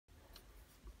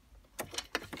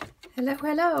Hello,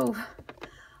 hello.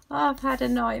 I've had a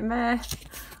nightmare.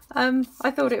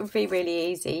 I thought it would be really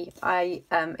easy.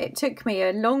 It took me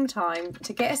a long time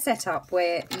to get a setup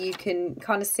where you can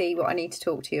kind of see what I need to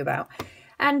talk to you about.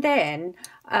 And then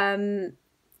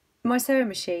my sewing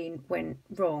machine went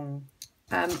wrong.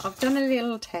 I've done a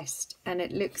little test and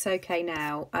it looks okay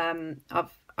now.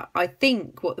 I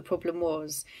think what the problem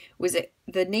was that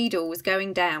the needle was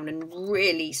going down and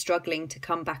really struggling to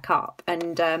come back up,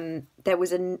 and there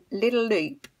was a little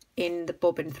loop in the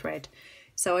bobbin thread.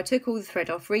 So I took all the thread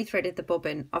off, rethreaded the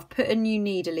bobbin. I've put a new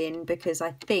needle in because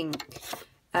I think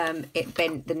it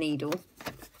bent the needle,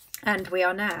 and we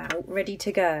are now ready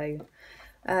to go.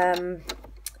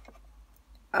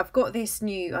 I've got this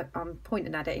new, I'm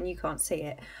pointing at it and you can't see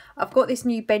it. I've got this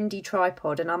new bendy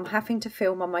tripod and I'm having to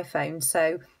film on my phone.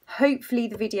 So hopefully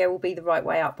the video will be the right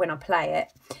way up when I play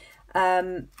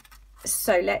it.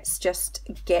 So let's just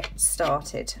get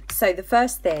started. So the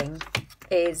first thing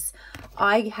is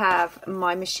I have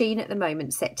my machine at the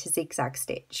moment set to zigzag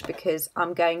stitch because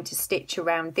I'm going to stitch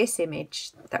around this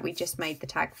image that we just made the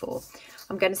tag for.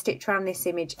 I'm going to stitch around this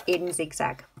image in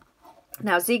zigzag.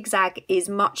 Now, zigzag is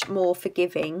much more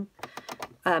forgiving,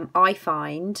 I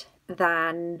find,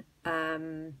 than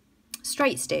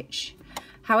straight stitch.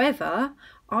 However,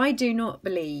 I do not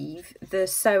believe the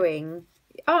sewing,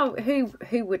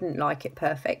 who wouldn't like it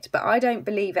perfect? But I don't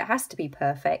believe it has to be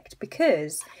perfect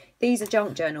because these are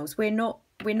junk journals. We're not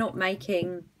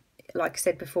making, like I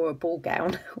said before, a ball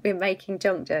gown. We're making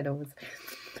junk journals.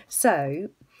 So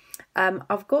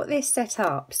I've got this set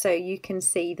up so you can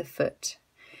see the foot.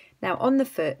 Now on the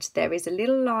foot there is a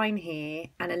little line here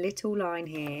and a little line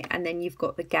here, and then you've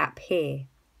got the gap here.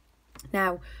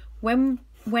 Now when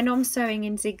I'm sewing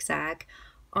in zigzag,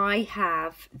 I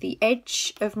have the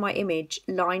edge of my image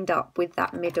lined up with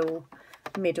that middle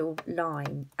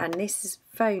line, and this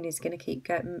phone is going to keep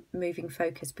moving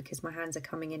focus because my hands are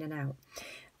coming in and out.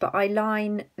 But I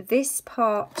line this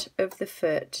part of the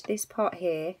foot, this part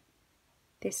here,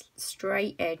 this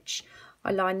straight edge,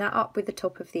 I line that up with the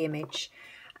top of the image.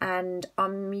 And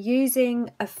I'm using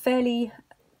a fairly,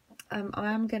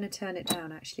 I am going to turn it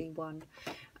down actually,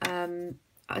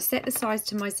 I set the size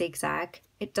to my zigzag.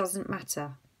 It doesn't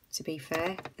matter, to be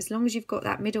fair, as long as you've got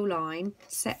that middle line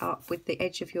set up with the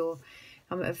edge of your,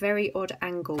 I'm at a very odd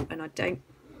angle and I don't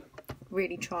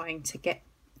really trying to get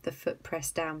the foot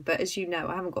pressed down. But as you know,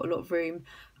 I haven't got a lot of room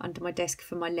under my desk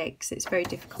for my legs, so it's very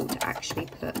difficult to actually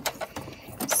put.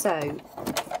 So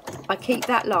I keep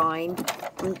that line,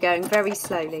 I'm going very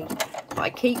slowly, but I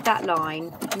keep that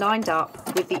line lined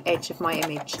up with the edge of my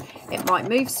image. It might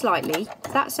move slightly,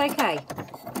 that's okay.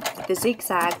 The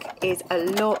zigzag is a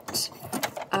lot,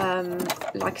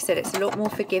 like I said, it's a lot more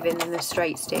forgiving than the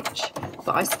straight stitch,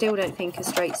 but I still don't think a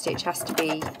straight stitch has to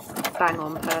be bang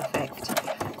on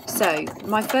perfect. So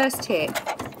my first tip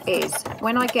is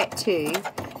when I get to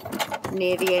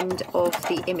near the end of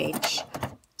the image,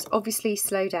 obviously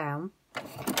slow down,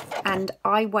 and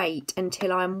I wait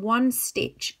until I'm one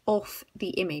stitch off the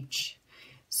image.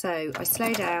 So I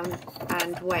slow down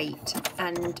and wait,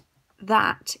 and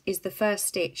that is the first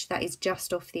stitch that is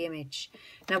just off the image.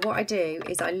 Now what I do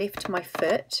is I lift my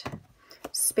foot,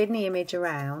 spin the image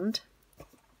around,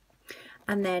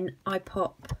 and then I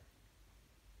pop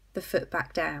the foot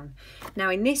back down. Now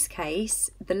in this case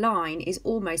the line is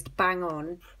almost bang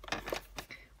on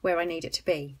where I need it to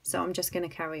be, so I'm just going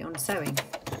to carry on sewing.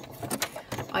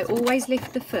 I always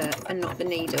lift the foot and not the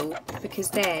needle,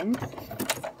 because then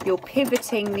you're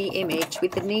pivoting the image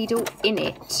with the needle in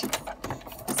it,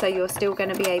 so you're still going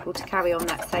to be able to carry on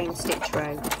that same stitch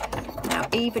row. Now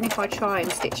even if I try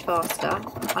and stitch faster,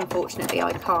 unfortunately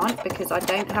I can't because I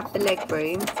don't have the leg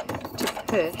room to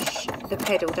push the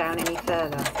pedal down any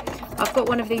further. I've got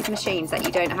one of these machines that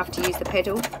you don't have to use the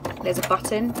pedal. There's a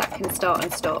button that can start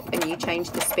and stop, and you change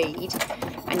the speed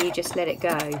and you just let it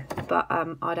go, but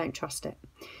I don't trust it.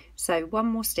 So one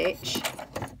more stitch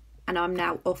and I'm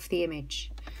now off the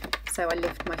image. So I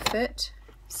lift my foot,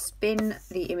 spin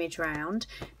the image round.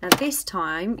 Now this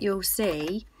time you'll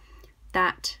see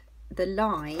that the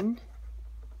line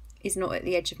is not at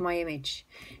the edge of my image.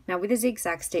 Now with a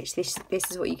zigzag stitch, this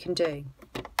is what you can do.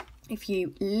 If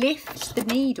you lift the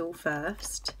needle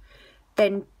first,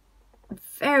 then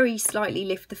very slightly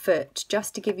lift the foot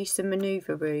just to give you some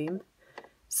manoeuvre room,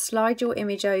 slide your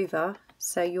image over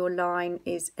so your line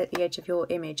is at the edge of your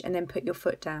image, and then put your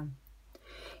foot down.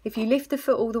 If you lift the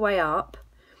foot all the way up,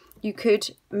 you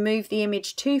could move the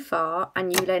image too far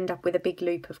and you'll end up with a big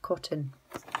loop of cotton.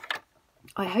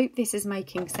 I hope this is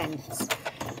making sense.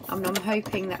 I'm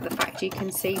hoping that the fact you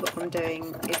can see what I'm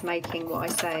doing is making what I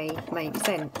say make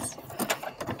sense.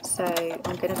 So So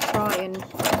I'm going to try and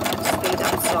speed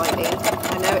up slightly.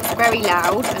 I know it's very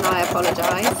loud and I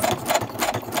apologise.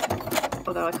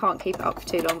 Although I can't keep it up for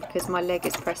too long because my leg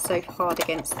is pressed so hard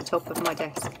against the top of my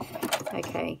desk.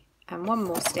 Okay, and one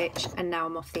more stitch and now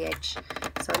I'm off the edge.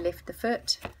 So I lift the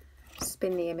foot,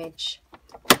 spin the image,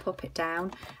 pop it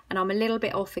down, and I'm a little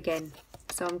bit off again.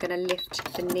 So I'm going to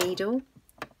lift the needle,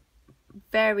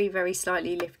 very, very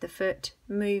slightly lift the foot,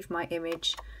 move my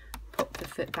image, pop the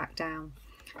foot back down,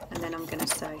 and then I'm going to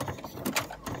sew.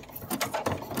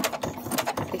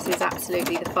 This is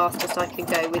absolutely the fastest I can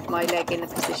go with my leg in the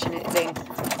position it's in.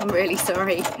 I'm really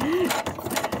sorry.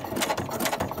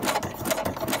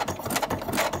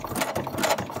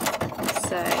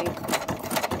 So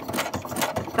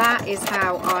that is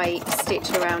how I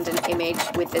stitch around an image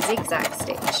with the zigzag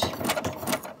stitch.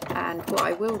 And what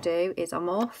I will do is I'm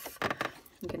off,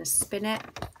 I'm going to spin it,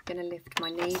 I'm going to lift my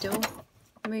needle,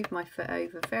 move my foot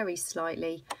over very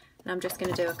slightly, and I'm just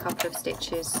going to do a couple of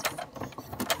stitches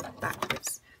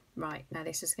backwards. Right, now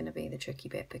this is going to be the tricky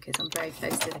bit because I'm very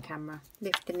close to the camera.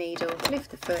 Lift the needle, lift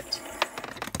the foot,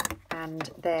 and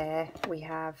there we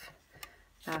have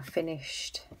our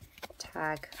finished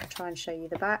tag. I'll try and show you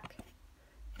the back.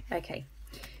 Okay,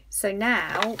 so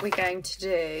now we're going to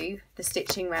do the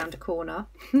stitching round a corner.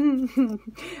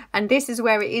 And this is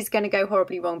where it is going to go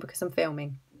horribly wrong because I'm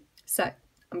filming. So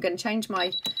I'm going to change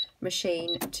my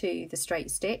machine to the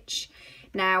straight stitch.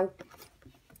 Now,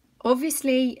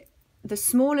 obviously, the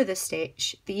smaller the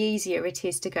stitch, the easier it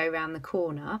is to go around the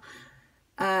corner.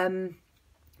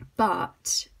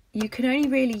 But you can only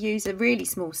really use a really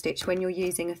small stitch when you're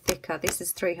using a thicker. This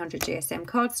is 300 GSM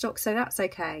cardstock, so that's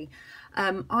okay.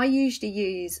 I usually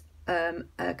use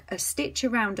a stitch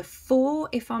around a 4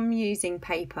 if I'm using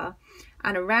paper,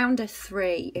 and around a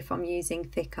 3 if I'm using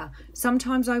thicker.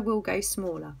 Sometimes I will go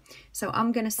smaller. So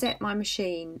I'm going to set my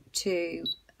machine to,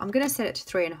 I'm going to set it to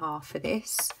 3.5 for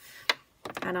this.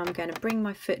 And I'm going to bring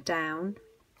my foot down,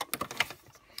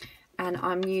 and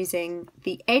I'm using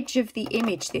the edge of the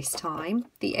image this time,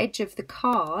 the edge of the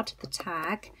card, the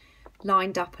tag,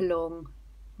 lined up along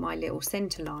my little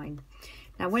centre line.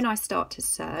 Now when I start to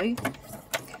sew,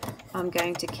 I'm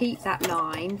going to keep that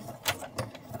line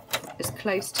as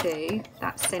close to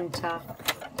that centre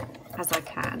as I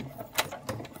can.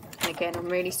 And again, I'm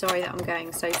really sorry that I'm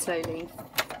going so slowly.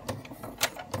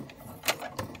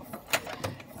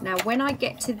 Now when I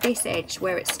get to this edge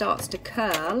where it starts to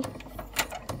curl,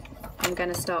 I'm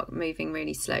going to start moving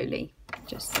really slowly,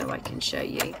 just so I can show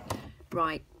you.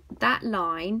 Right, that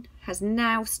line has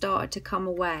now started to come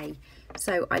away.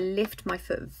 So I lift my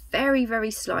foot very,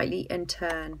 very slightly and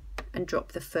turn and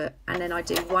drop the foot. And then I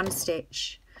do one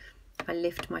stitch. I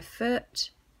lift my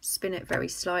foot, spin it very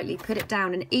slightly, put it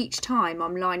down. And each time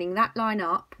I'm lining that line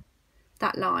up,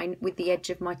 that line with the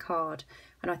edge of my card.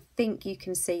 And I think you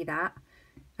can see that.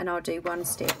 And I'll do one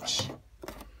stitch,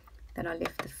 then I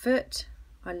lift the foot,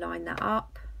 I line that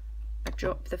up, I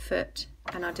drop the foot,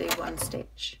 and I do one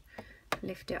stitch,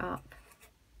 lift it up,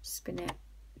 spin it,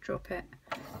 drop it,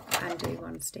 and do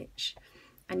one stitch.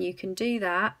 And you can do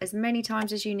that as many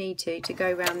times as you need to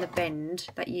go around the bend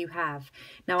that you have.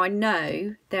 Now I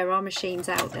know there are machines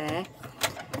out there,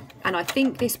 and I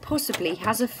think this possibly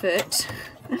has a foot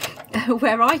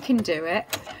where I can do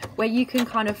it, where you can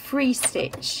kind of free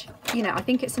stitch. You know, I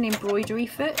think it's an embroidery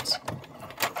foot.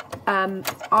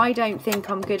 I don't think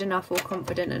I'm good enough or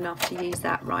confident enough to use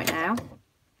that right now.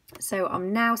 So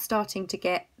I'm now starting to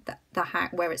get the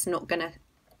hack where it's not gonna,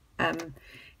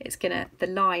 the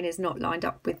line is not lined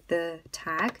up with the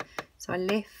tag. So I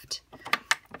lift.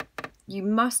 You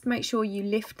must make sure you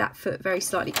lift that foot very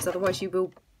slightly, because otherwise you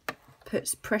will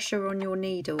put pressure on your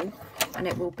needle and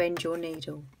it will bend your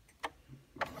needle.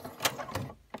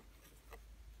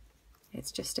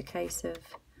 It's just a case of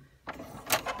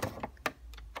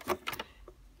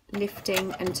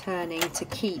lifting and turning to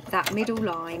keep that middle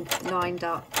line lined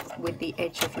up with the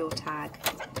edge of your tag.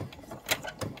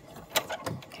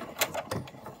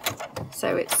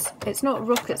 So it's not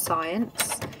rocket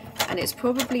science, and it's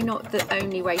probably not the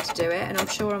only way to do it, and I'm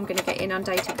sure I'm going to get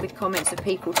inundated with comments of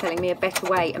people telling me a better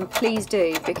way, and please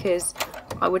do, because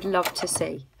I would love to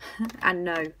see and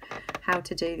know how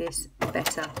to do this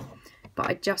better. But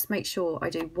I just make sure I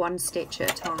do one stitch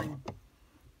at a time.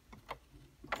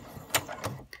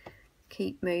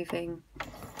 Keep moving.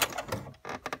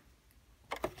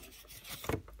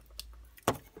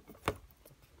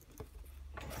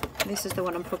 This is the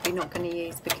one I'm probably not going to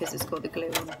use because it's got the glue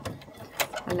on,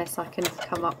 unless I can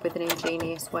come up with an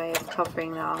ingenious way of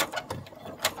covering that up.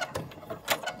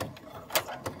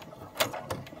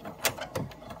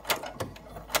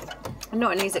 And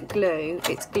not only is it glue,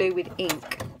 it's glue with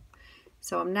ink.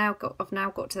 So I've now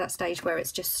got to that stage where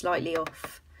it's just slightly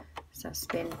off. So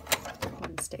spin,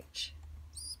 one stitch,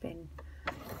 spin,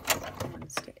 one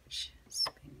stitch,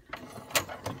 spin.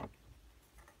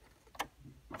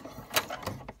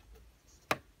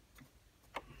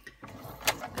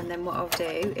 And then what I'll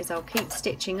do is I'll keep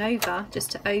stitching over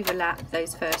just to overlap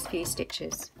those first few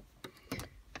stitches.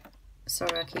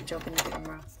 Sorry, I keep jogging the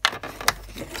camera.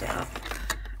 Lift it up.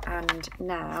 And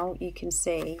now you can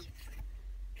see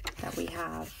that we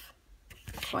have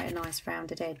quite a nice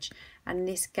rounded edge, and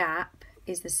this gap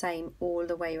is the same all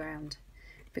the way around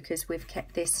because we've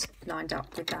kept this lined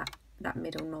up with that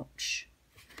middle notch.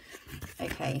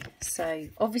 Okay, so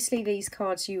obviously these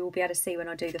cards you will be able to see when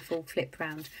I do the full flip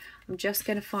round. I'm just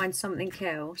going to find something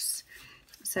else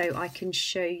so I can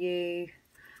show you.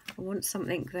 I want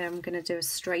something there. I'm going to do a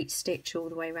straight stitch all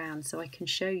the way around so I can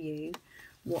show you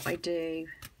what I do.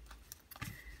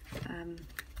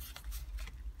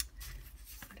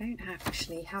 I don't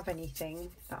actually have anything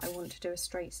that I want to do a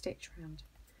straight stitch round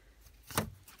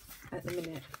at the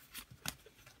minute.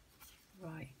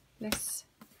 Right, let's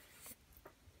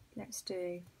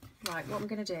do, right, what I'm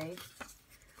going to do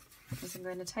is I'm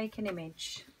going to take an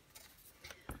image.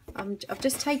 I've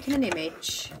just taken an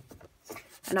image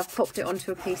and I've popped it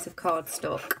onto a piece of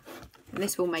cardstock, and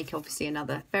this will make obviously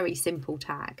another very simple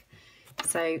tag.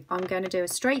 So I'm going to do a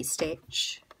straight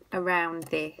stitch around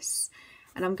this,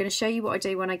 and I'm going to show you what I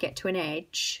do when I get to an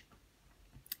edge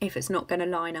if it's not going to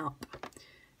line up.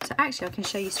 So actually I can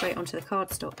show you straight onto the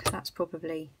cardstock because that's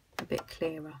probably a bit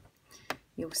clearer.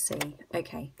 You'll see.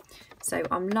 Okay, so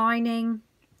I'm lining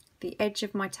the edge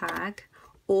of my tag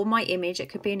or my image, it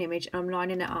could be an image, and I'm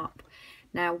lining it up.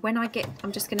 Now when I get,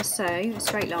 I'm just going to sew a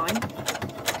straight line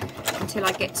until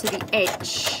I get to the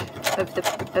edge of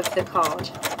the card.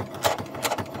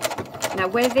 Now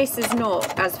where this is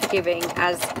not as forgiving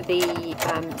as the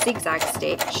zigzag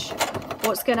stitch,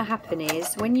 what's going to happen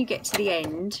is when you get to the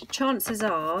end, chances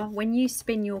are when you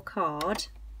spin your card,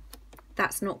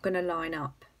 that's not going to line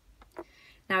up.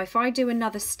 Now if I do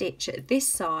another stitch at this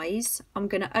size, I'm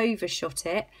going to overshot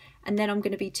it, and then I'm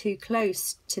going to be too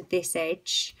close to this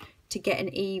edge to get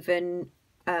an even,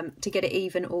 it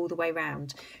even all the way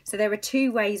round. So there are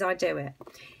two ways I do it.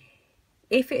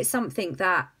 If it's something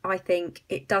that I think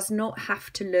it does not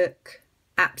have to look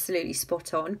absolutely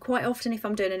spot on, quite often if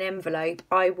I'm doing an envelope,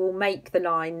 I will make the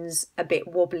lines a bit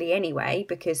wobbly anyway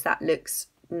because that looks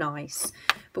nice.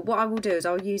 But what I will do is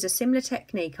I'll use a similar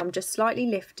technique. I'm just slightly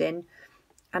lifting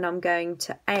and I'm going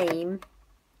to aim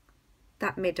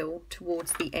that middle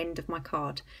towards the end of my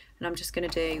card, and I'm just going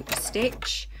to do a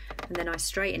stitch and then I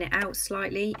straighten it out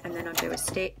slightly, and then I do a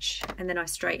stitch and then I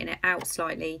straighten it out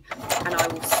slightly, and I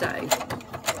will sew.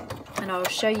 And I'll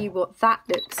show you what that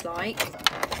looks like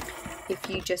if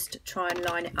you just try and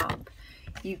line it up.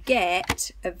 You get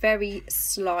a very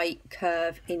slight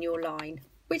curve in your line,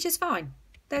 which is fine.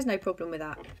 There's no problem with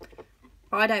that.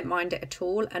 I don't mind it at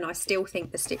all, and I still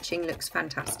think the stitching looks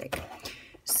fantastic.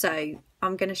 So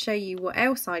I'm going to show you what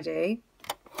else I do.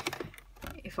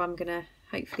 If I'm going to,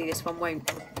 hopefully this one won't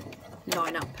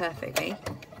line up perfectly.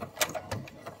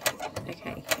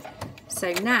 Okay,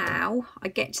 so now I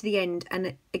get to the end,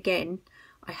 and again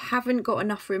I haven't got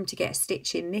enough room to get a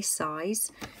stitch in this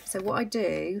size. So what I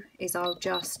do is I'll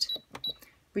just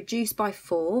reduce by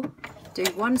 4, do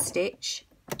one stitch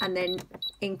and then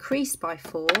increase by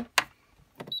 4.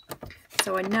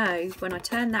 So I know when I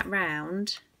turn that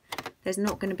round, there's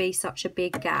not going to be such a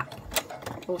big gap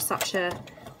or such an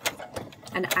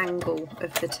angle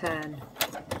of the turn.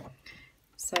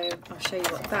 So I'll show you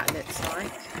what that looks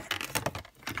like.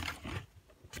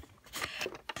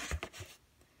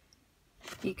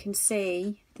 You can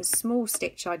see the small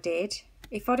stitch I did.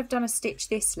 If I'd have done a stitch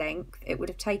this length, it would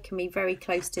have taken me very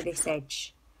close to this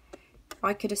edge.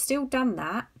 I could have still done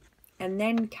that and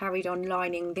then carried on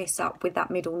lining this up with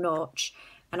that middle notch,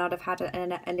 and I'd have had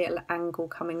a little angle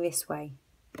coming this way,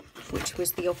 which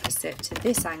was the opposite to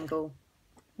this angle,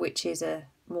 which is a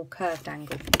more curved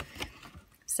angle.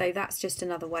 So that's just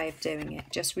another way of doing it.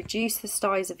 Just reduce the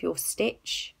size of your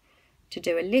stitch to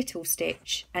do a little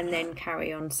stitch and then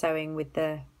carry on sewing with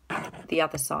the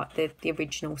other side, the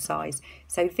original size.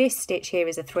 So this stitch here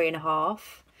is a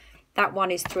 3.5. That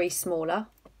one is 4 smaller,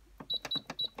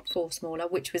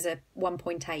 which was a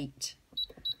 1.8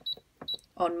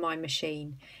 on my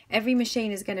machine. Every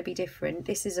machine is going to be different.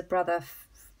 This is a brother,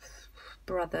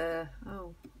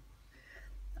 oh,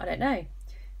 I don't know.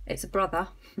 It's a brother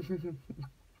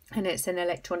and it's an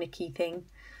electronic-y thing.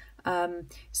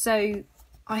 So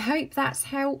I hope that's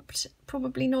helped.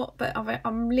 Probably not, but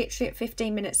I'm literally at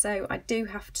 15 minutes, so I do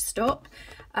have to stop.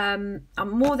 I'm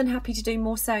more than happy to do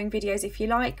more sewing videos if you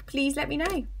like. Please let me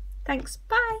know. Thanks,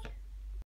 bye.